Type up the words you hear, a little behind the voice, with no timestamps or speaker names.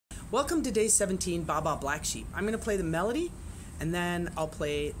Welcome to day 17, Baa Baa Black Sheep. I'm going to play the melody and then I'll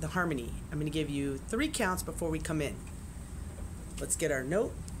play the harmony. I'm going to give you 3 counts before we come in. Let's get our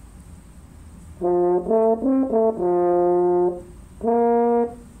note.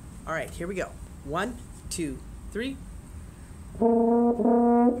 Alright, here we go. 1, 2, 3.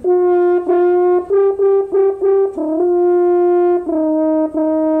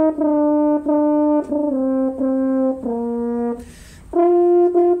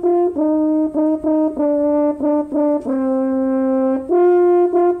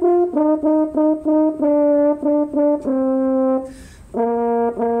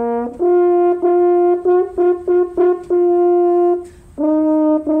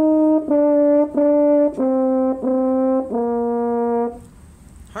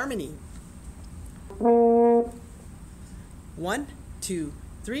 Harmony. 1, 2,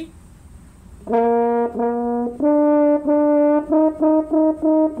 3.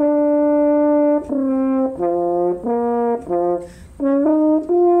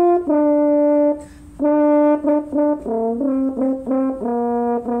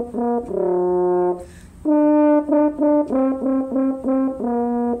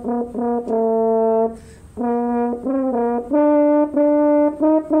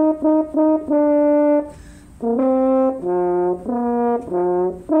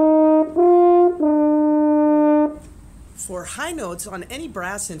 For high notes on any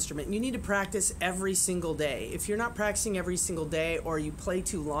brass instrument, you need to practice every single day. If you're not practicing every single day or you play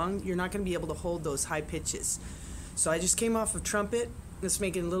too long, you're not going to be able to hold those high pitches. So I just came off of trumpet. This is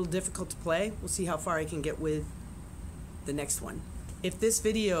making it a little difficult to play. We'll see how far I can get with the next one. If this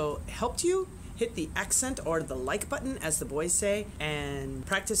video helped you, hit the accent or the like button, as the boys say, and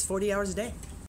practice 40 hours a day.